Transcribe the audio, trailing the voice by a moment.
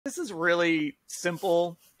This is really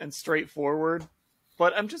simple and straightforward,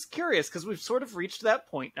 but I'm just curious because we've sort of reached that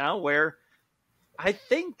point now where I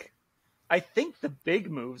think the big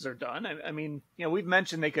moves are done. I mean, you know, we've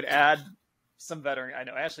mentioned they could add some veteran. I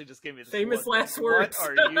know Ashley just gave me this famous last words.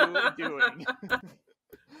 What are you doing?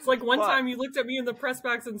 It's like one time you looked at me in the press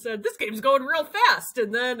box and said, "This game's going real fast,"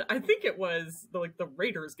 and then I think it was the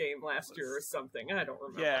Raiders game last year or something. I don't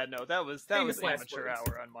remember. Yeah, no, that was amateur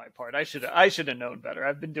hour on my part. I should have known better.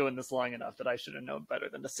 I've been doing this long enough that I should have known better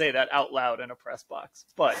than to say that out loud in a press box.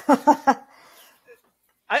 But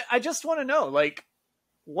I just want to know, like,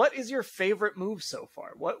 what is your favorite move so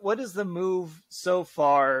far? What is the move so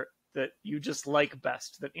far that you just like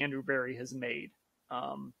best that Andrew Berry has made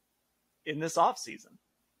in this offseason?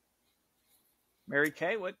 Mary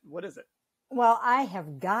Kay, what is it? Well, I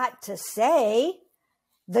have got to say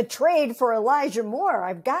the trade for Elijah Moore.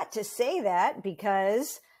 I've got to say that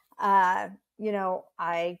because, you know,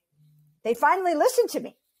 they finally listened to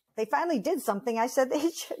me. They finally did something I said they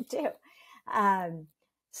should do.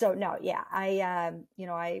 So no, yeah,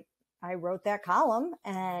 I wrote that column,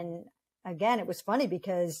 and again, it was funny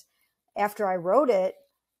because after I wrote it,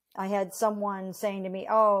 I had someone saying to me,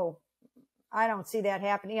 "Oh, I don't see that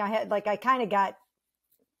happening." I kind of got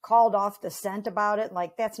called off the scent about it.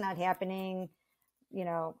 Like, that's not happening. You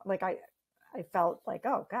know, like I felt like,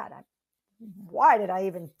 oh God, why did I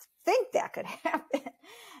even think that could happen?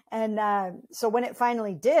 And so when it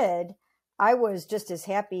finally did, I was just as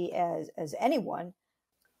happy as anyone.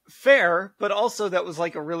 Fair, but also that was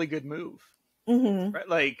like a really good move, right?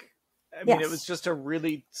 Like, I mean, It was just a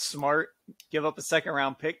really smart, give up a second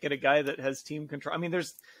round pick, get a guy that has team control. I mean,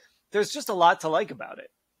 there's just a lot to like about it.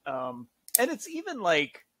 And it's even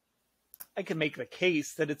like, I can make the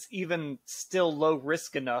case that it's even still low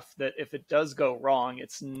risk enough that if it does go wrong,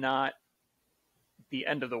 it's not the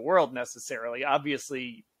end of the world necessarily.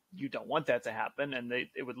 Obviously, you don't want that to happen, and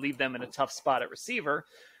it would leave them in a tough spot at receiver.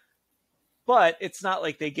 But it's not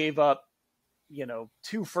like they gave up, you know,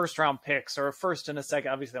 2 first-round picks or a first and a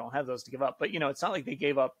second. Obviously, they don't have those to give up. But, you know, it's not like they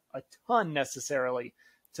gave up a ton necessarily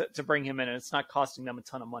to bring him in, and it's not costing them a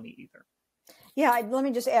ton of money either. Yeah, let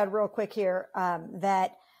me just add real quick here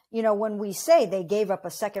that, you know, when we say they gave up a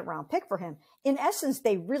second-round pick for him, in essence,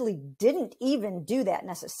 they really didn't even do that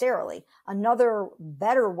necessarily. Another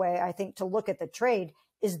better way, I think, to look at the trade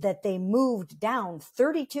is that they moved down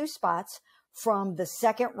 32 spots from the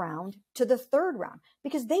second round to the third round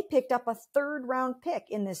because they picked up a third-round pick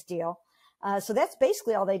in this deal. So that's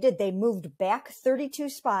basically all they did. They moved back 32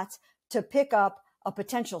 spots to pick up a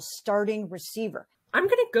potential starting receiver. I'm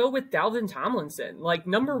going to go with Dalvin Tomlinson. Like,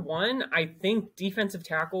 number one, I think defensive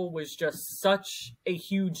tackle was just such a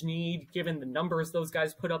huge need given the numbers those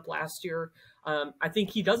guys put up last year. I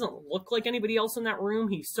think he doesn't look like anybody else in that room.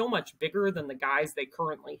 He's so much bigger than the guys they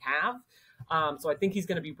currently have. So I think he's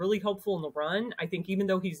going to be really helpful in the run. I think even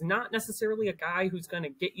though he's not necessarily a guy who's going to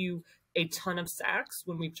get you a ton of sacks,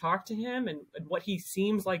 when we've talked to him and what he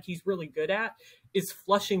seems like he's really good at is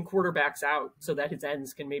flushing quarterbacks out so that his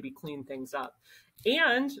ends can maybe clean things up.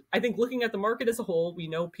 And I think looking at the market as a whole, we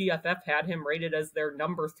know PFF had him rated as their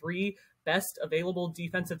number 3 best available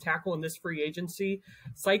defensive tackle in this free agency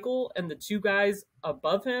cycle. And the 2 guys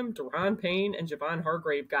above him, Daron Payne and Javon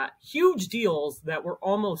Hargrave, got huge deals that were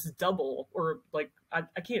almost double, or like, I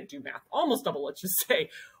can't do math, almost double, let's just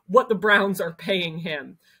say, what the Browns are paying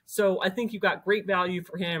him. So I think you got great value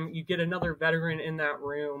for him. You get another veteran in that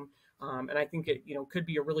room. And I think it, could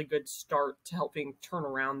be a really good start to helping turn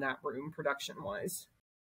around that room production-wise.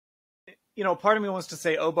 Part of me wants to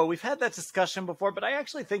say Obo. We've had that discussion before, but I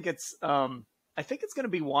actually think it's going to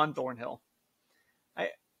be Juan Thornhill.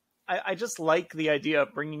 I just like the idea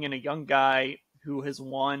of bringing in a young guy who has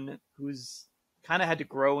won, who's kind of had to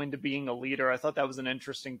grow into being a leader. I thought that was an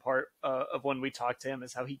interesting part of when we talked to him,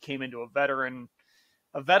 is how he came into a veteran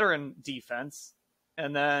defense.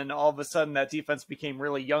 And then all of a sudden that defense became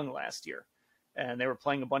really young last year, and they were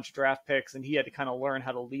playing a bunch of draft picks, and he had to kind of learn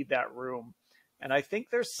how to lead that room. And I think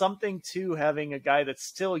there's something to having a guy that's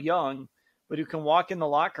still young, but who can walk in the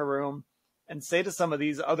locker room and say to some of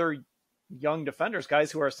these other young defenders, guys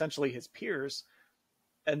who are essentially his peers,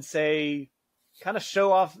 and say, kind of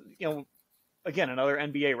show off, again, another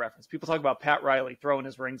NBA reference. People talk about Pat Riley throwing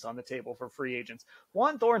his rings on the table for free agents.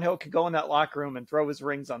 Juan Thornhill could go in that locker room and throw his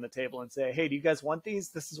rings on the table and say, hey, do you guys want these?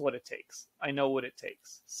 This is what it takes. I know what it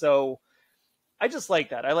takes. So I just like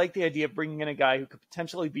that. I like the idea of bringing in a guy who could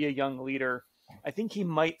potentially be a young leader. I think he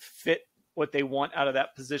might fit what they want out of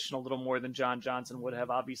that position a little more than John Johnson would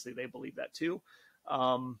have. Obviously, they believe that too.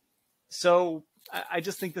 So I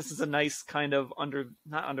just think this is a nice kind of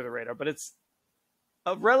not under the radar, but it's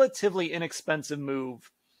a relatively inexpensive move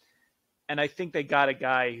And I think they got a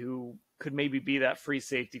guy who could maybe be that free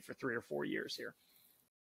safety for 3 or 4 years here.